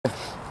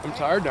I'm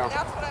tired now.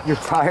 You're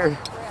tired?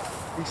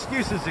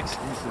 Excuses.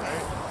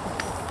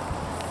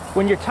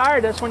 When you're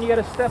tired, that's when you got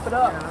to step it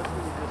up.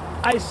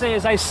 I say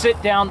as I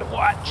sit down to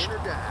watch.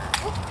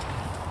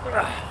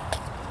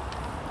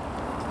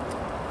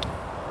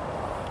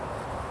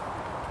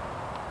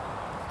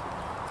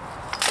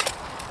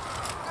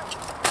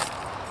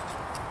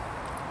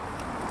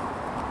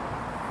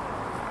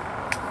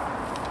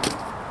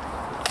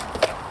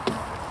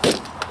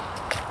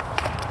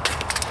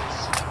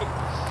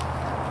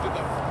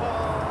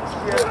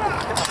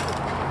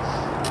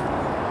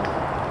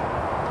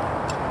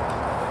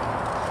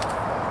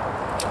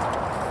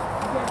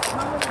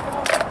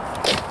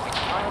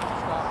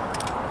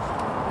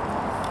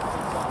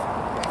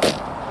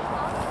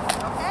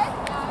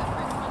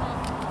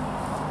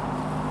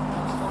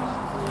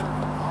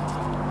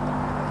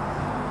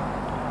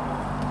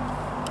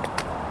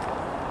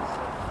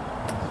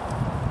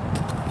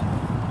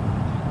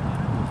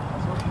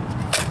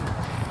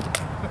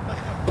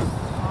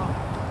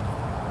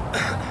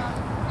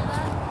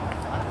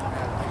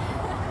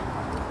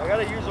 I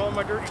gotta use all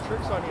my dirty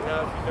tricks on you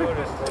now, if you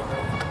noticed.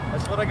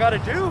 That's what I gotta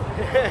do.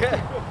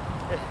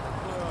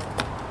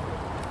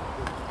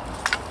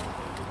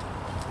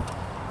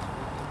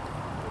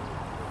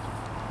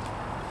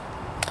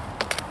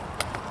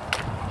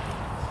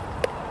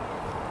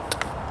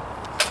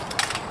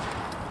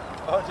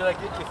 Oh, did I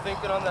get you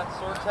thinking on that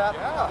sword tap?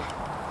 Yeah.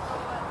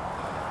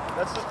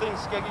 That's the thing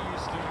Skeggy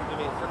used to do to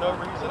me for no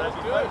reason. I'd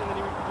be fighting and then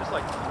he would be just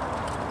like,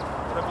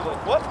 and I'd be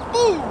like, what?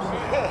 Ooh!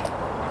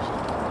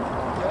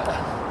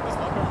 Yeah. His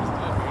left arm is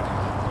dead, dude.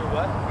 For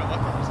what? My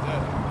left arm is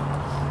dead.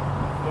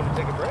 You want to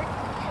take a break?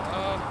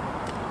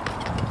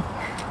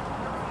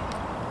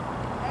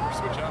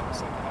 Switch out with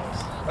something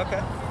else.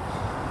 Okay.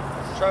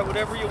 Try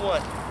whatever you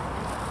want.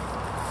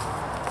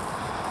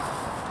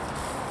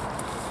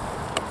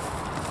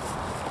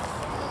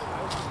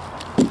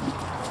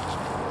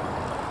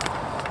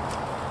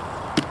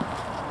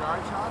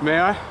 May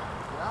I?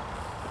 Yeah.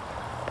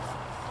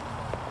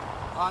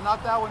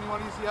 Not that one. You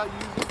want to use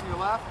it to your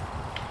left?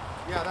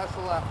 Yeah, that's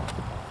the left.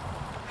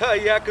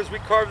 Yeah, because we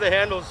carved the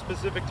handles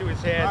specific to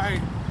his hand.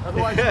 Right.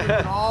 Otherwise, you would have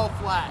been all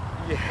flat.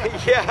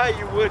 Yeah,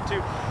 you would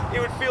too.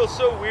 It would feel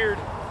so weird.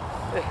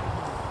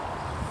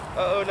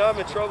 Uh-oh, now I'm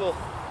in trouble.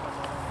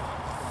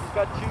 He's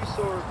got two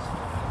swords.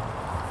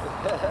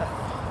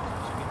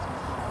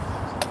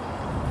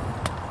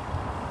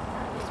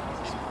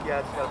 Yeah,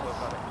 it's got a book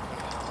on it.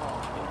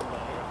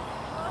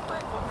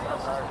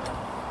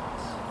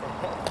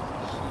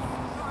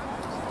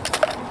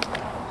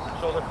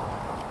 Shoulder.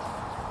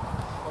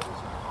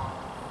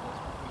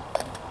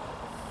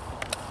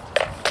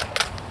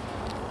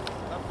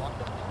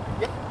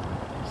 Yeah.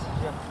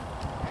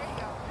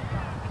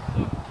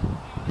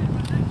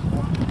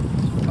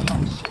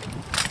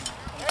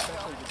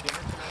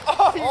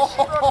 Oh, you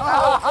struck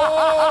out!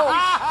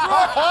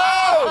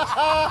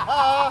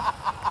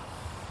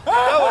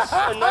 That was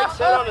a nice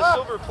hit on a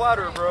silver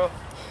platter, bro.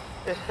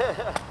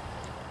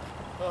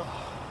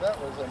 That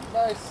was a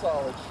nice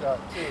solid shot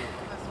too.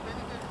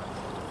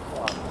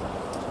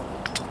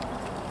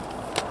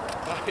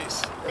 Nice.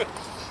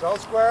 Don't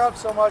square up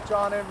so much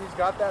on him. He's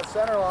got that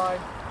center line.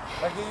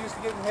 Like he used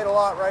to getting hit a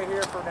lot right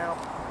here for now.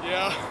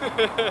 Yeah.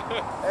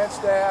 And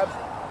stabs.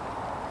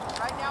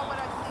 Right now, what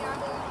I see on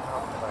you is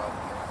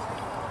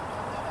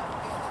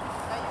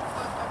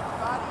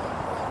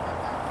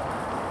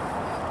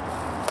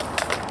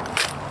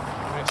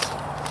Nice.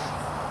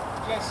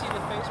 You guys see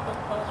the Facebook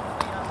post with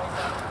Leon like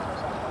that?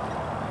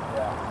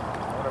 Yeah.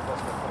 I wonder if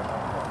that's gonna put him on.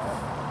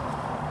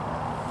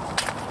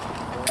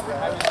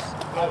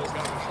 I was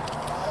gonna shoot.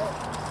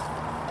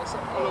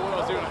 I don't know what I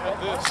was doing. I had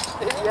this.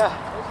 Yeah.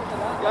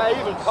 Yeah, I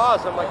even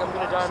paused. I'm like, I'm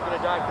gonna die,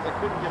 because I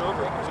couldn't get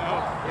over it.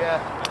 No. Yeah.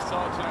 I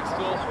saw it and I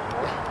still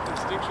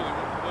instinctually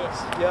went for this.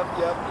 Yep.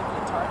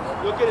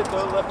 Look at it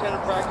though,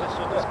 left-handed practice.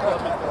 You'll just kill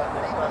me for that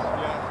next time.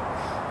 Yeah.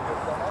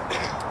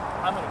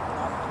 I'm going to come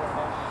out for that.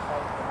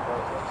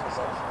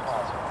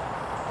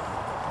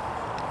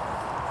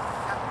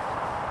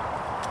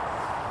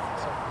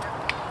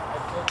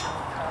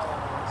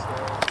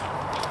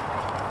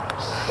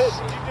 Did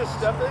you just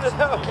step in it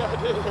now? Yeah, I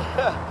did.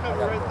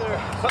 Right there.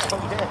 Oh,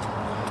 man.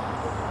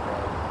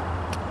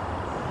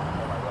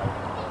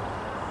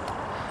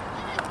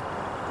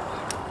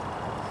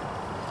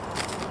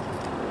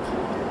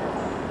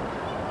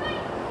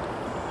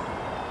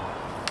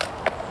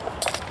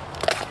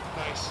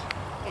 Nice.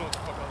 I don't know what the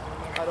fuck I was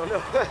doing there. I don't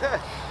know.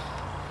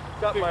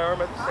 Got my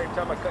arm at the same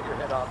time I cut your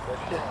head off, but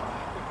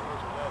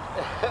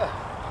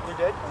you're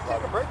dead? You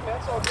take a break, man.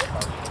 It's all good.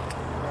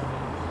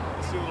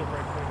 Let's do a little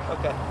break.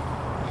 Okay.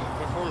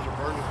 My forearms are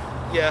burning.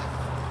 Yeah.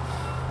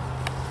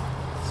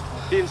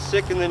 Being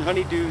sick and then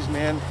honeydews,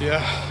 man.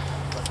 Yeah.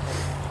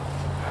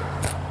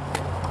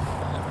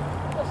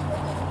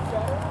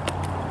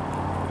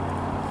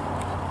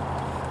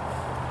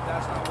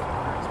 That's not what it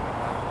hurts me.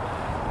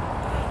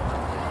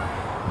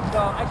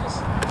 No, I just...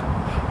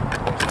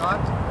 Hey, Sean?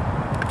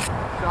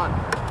 Sean,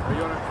 are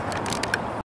you on a...